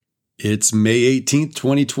It's May 18th,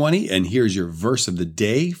 2020, and here's your verse of the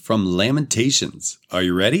day from Lamentations. Are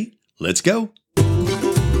you ready? Let's go.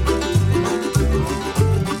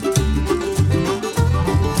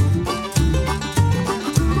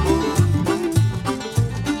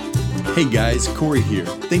 Hey guys, Corey here.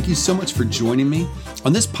 Thank you so much for joining me.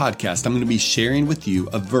 On this podcast, I'm going to be sharing with you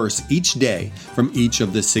a verse each day from each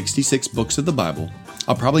of the 66 books of the Bible.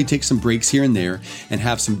 I'll probably take some breaks here and there and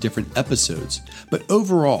have some different episodes, but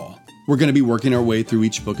overall, we're going to be working our way through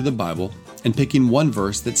each book of the Bible and picking one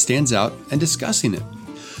verse that stands out and discussing it.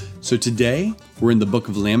 So today, we're in the book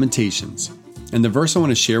of Lamentations, and the verse I want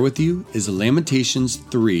to share with you is Lamentations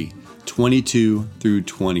 3:22 through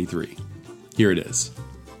 23. Here it is.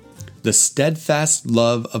 The steadfast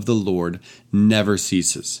love of the Lord never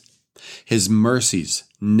ceases. His mercies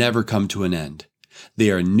never come to an end. They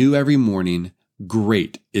are new every morning.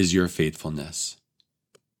 Great is your faithfulness.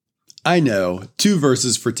 I know, 2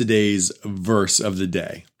 verses for today's verse of the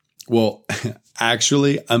day. Well,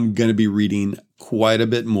 actually, I'm going to be reading quite a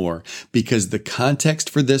bit more because the context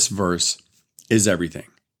for this verse is everything.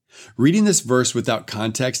 Reading this verse without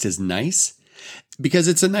context is nice because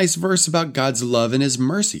it's a nice verse about God's love and His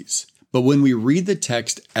mercies. But when we read the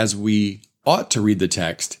text as we ought to read the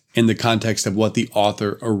text in the context of what the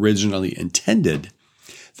author originally intended,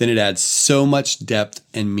 then it adds so much depth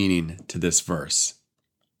and meaning to this verse.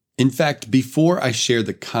 In fact, before I share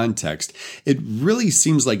the context, it really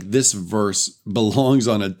seems like this verse belongs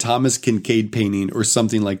on a Thomas Kinkade painting or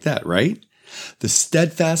something like that, right? The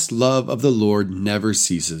steadfast love of the Lord never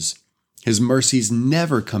ceases. His mercies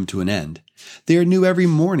never come to an end. They are new every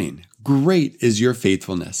morning. Great is your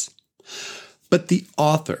faithfulness. But the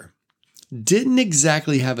author didn't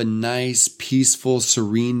exactly have a nice, peaceful,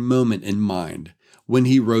 serene moment in mind when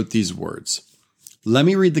he wrote these words. Let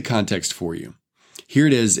me read the context for you. Here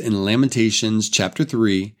it is in Lamentations chapter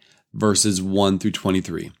 3, verses 1 through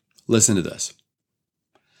 23. Listen to this.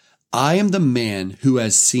 I am the man who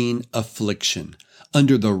has seen affliction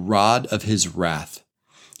under the rod of his wrath.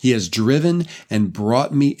 He has driven and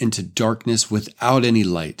brought me into darkness without any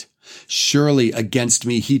light. Surely against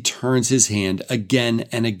me he turns his hand again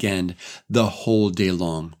and again the whole day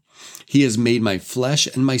long. He has made my flesh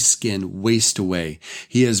and my skin waste away.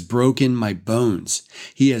 He has broken my bones.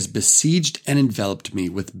 He has besieged and enveloped me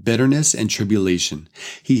with bitterness and tribulation.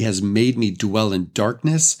 He has made me dwell in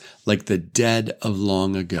darkness like the dead of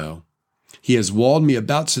long ago. He has walled me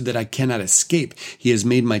about so that I cannot escape. He has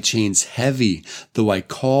made my chains heavy. Though I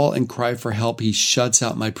call and cry for help, he shuts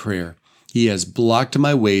out my prayer. He has blocked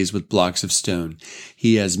my ways with blocks of stone.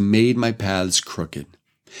 He has made my paths crooked.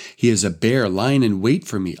 He is a bear lying in wait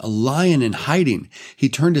for me, a lion in hiding. He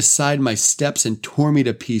turned aside my steps and tore me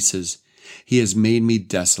to pieces. He has made me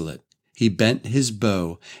desolate. He bent his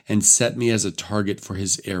bow and set me as a target for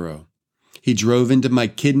his arrow. He drove into my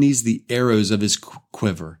kidneys the arrows of his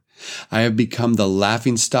quiver. I have become the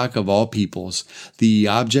laughingstock of all peoples, the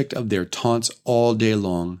object of their taunts all day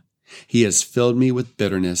long. He has filled me with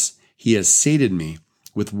bitterness. He has sated me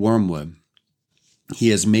with wormwood. He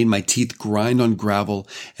has made my teeth grind on gravel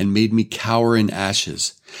and made me cower in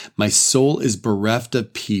ashes. My soul is bereft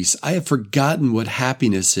of peace. I have forgotten what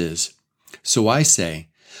happiness is. So I say,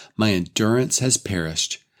 my endurance has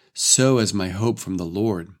perished. So has my hope from the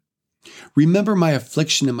Lord. Remember my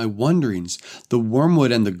affliction and my wanderings, the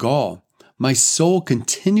wormwood and the gall. My soul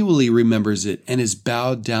continually remembers it and is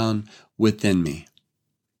bowed down within me.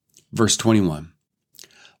 Verse 21.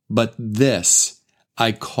 But this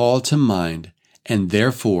I call to mind, and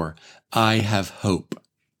therefore I have hope.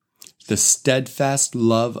 The steadfast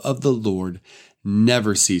love of the Lord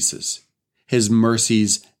never ceases. His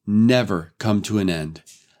mercies never come to an end.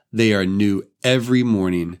 They are new every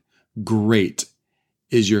morning. Great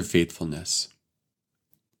is your faithfulness.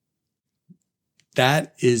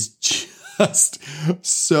 That is just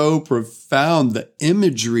so profound. The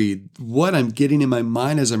imagery, what I'm getting in my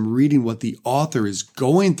mind as I'm reading what the author is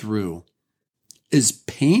going through, is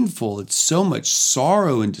painful. It's so much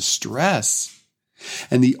sorrow and distress.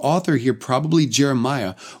 And the author here, probably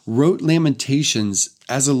Jeremiah, wrote Lamentations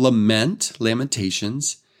as a lament,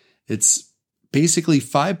 Lamentations. It's basically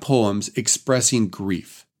 5 poems expressing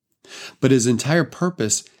grief. But his entire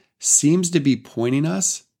purpose seems to be pointing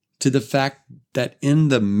us to the fact that in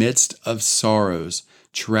the midst of sorrows,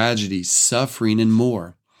 tragedy, suffering, and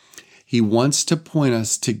more, he wants to point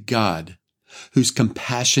us to God, whose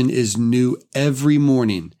compassion is new every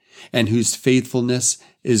morning and whose faithfulness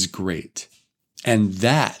is great. And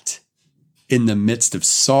that, in the midst of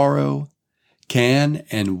sorrow, can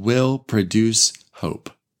and will produce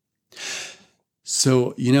hope.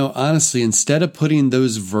 So, honestly, instead of putting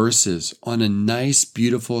those verses on a nice,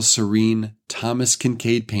 beautiful, serene Thomas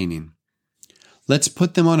Kinkade painting, let's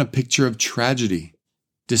put them on a picture of tragedy,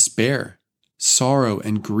 despair, sorrow,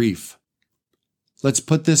 and grief. Let's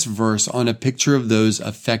put this verse on a picture of those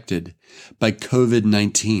affected by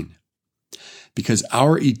COVID-19, because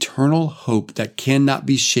our eternal hope that cannot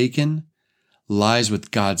be shaken lies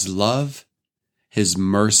with God's love, His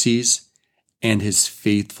mercies, and His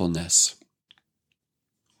faithfulness.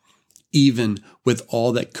 Even with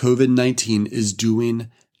all that COVID-19 is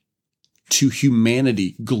doing to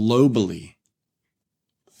humanity globally,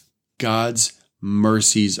 God's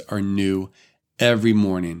mercies are new every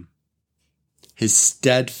morning. His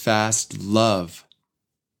steadfast love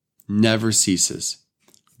never ceases.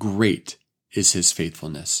 Great is His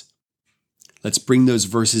faithfulness. Let's bring those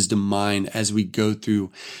verses to mind as we go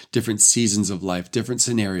through different seasons of life, different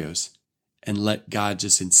scenarios, and let God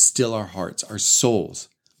just instill our hearts, our souls,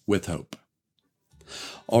 with hope.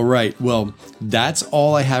 All right, well, that's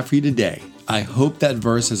all I have for you today. I hope that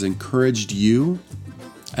verse has encouraged you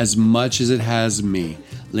as much as it has me.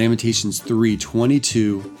 Lamentations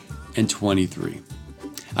 3:22 and 23.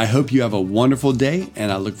 I hope you have a wonderful day,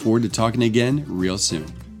 and I look forward to talking again real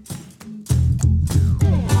soon.